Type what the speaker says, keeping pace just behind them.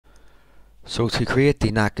So to create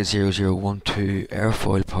the NACA 0012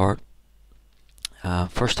 airfoil part,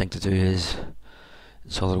 first thing to do is in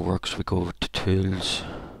SolidWorks we go to Tools,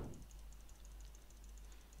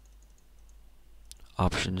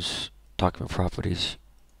 Options, Document Properties,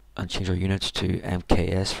 and change our units to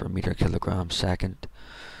MKS for meter kilogram second.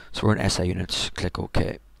 So we're in SI units, click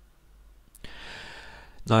OK.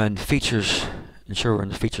 Now in Features, ensure we're in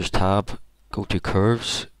the Features tab, go to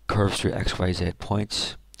Curves, Curves through XYZ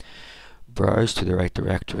points, browse to the right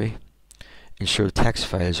directory, ensure text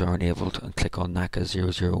files are enabled and click on NACA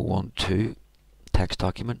 0012 text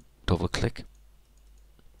document, double click.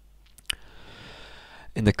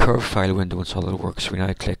 In the curve file window in SolidWorks we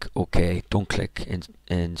now click OK, don't click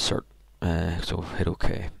Insert, so hit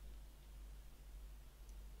OK.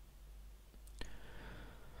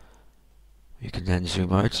 You can then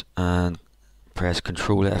zoom out and press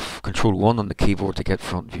Control F, Control 1 on the keyboard to get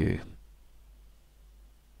front view.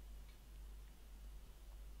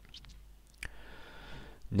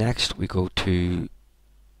 Next we go to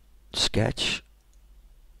Sketch,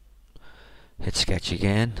 hit Sketch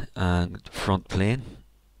again and Front Plane,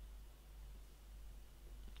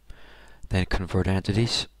 then Convert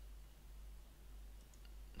Entities,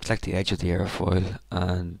 select the edge of the airfoil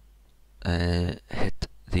and hit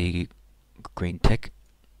the green tick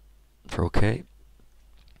for OK.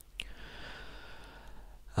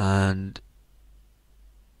 And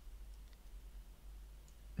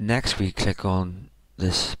next we click on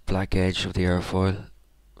this black edge of the airfoil,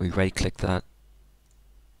 we right click that,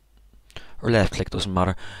 or left click, doesn't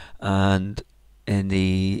matter, and in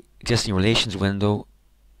the existing relations window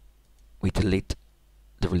we delete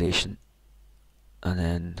the relation and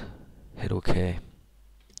then hit OK.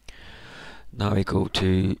 Now we go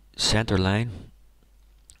to center line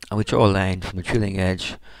and we draw a line from the trailing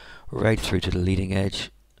edge right through to the leading edge,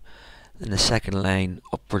 then the second line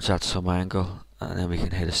upwards at some angle, and then we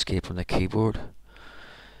can hit escape on the keyboard.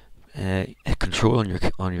 Hit Control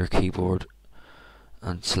on your keyboard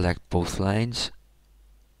and select both lines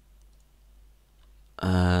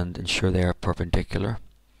and ensure they are perpendicular,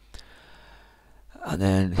 and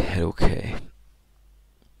then hit OK.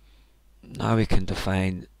 Now we can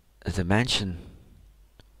define a dimension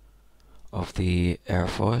of the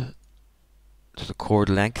airfoil. So the chord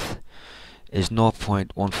length is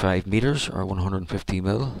 0.15 meters or 150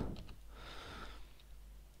 mil.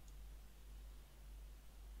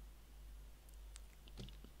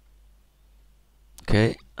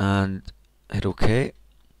 Okay, and hit OK.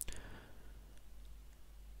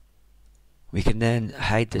 We can then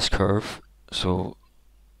hide this curve, so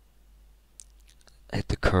hit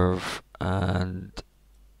the curve and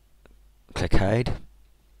click hide.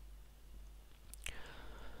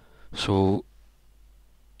 So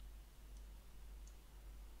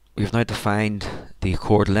we've now defined the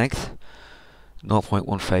chord length,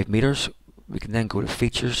 0.15 meters. We can then go to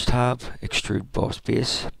Features tab, Extrude Boss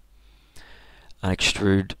Base, and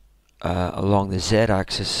extrude along the Z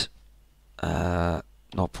axis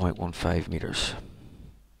 0.15 meters.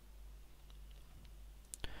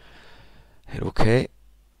 Hit OK,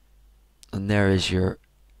 and there is your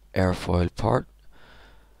airfoil part.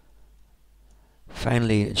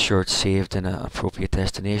 Finally, ensure it's saved in an appropriate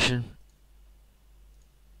destination.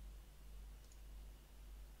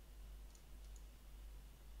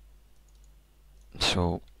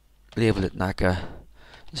 So label it NACA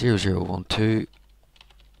 0012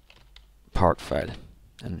 part file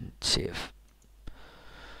and save.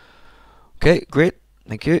 Okay, great,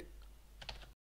 thank you.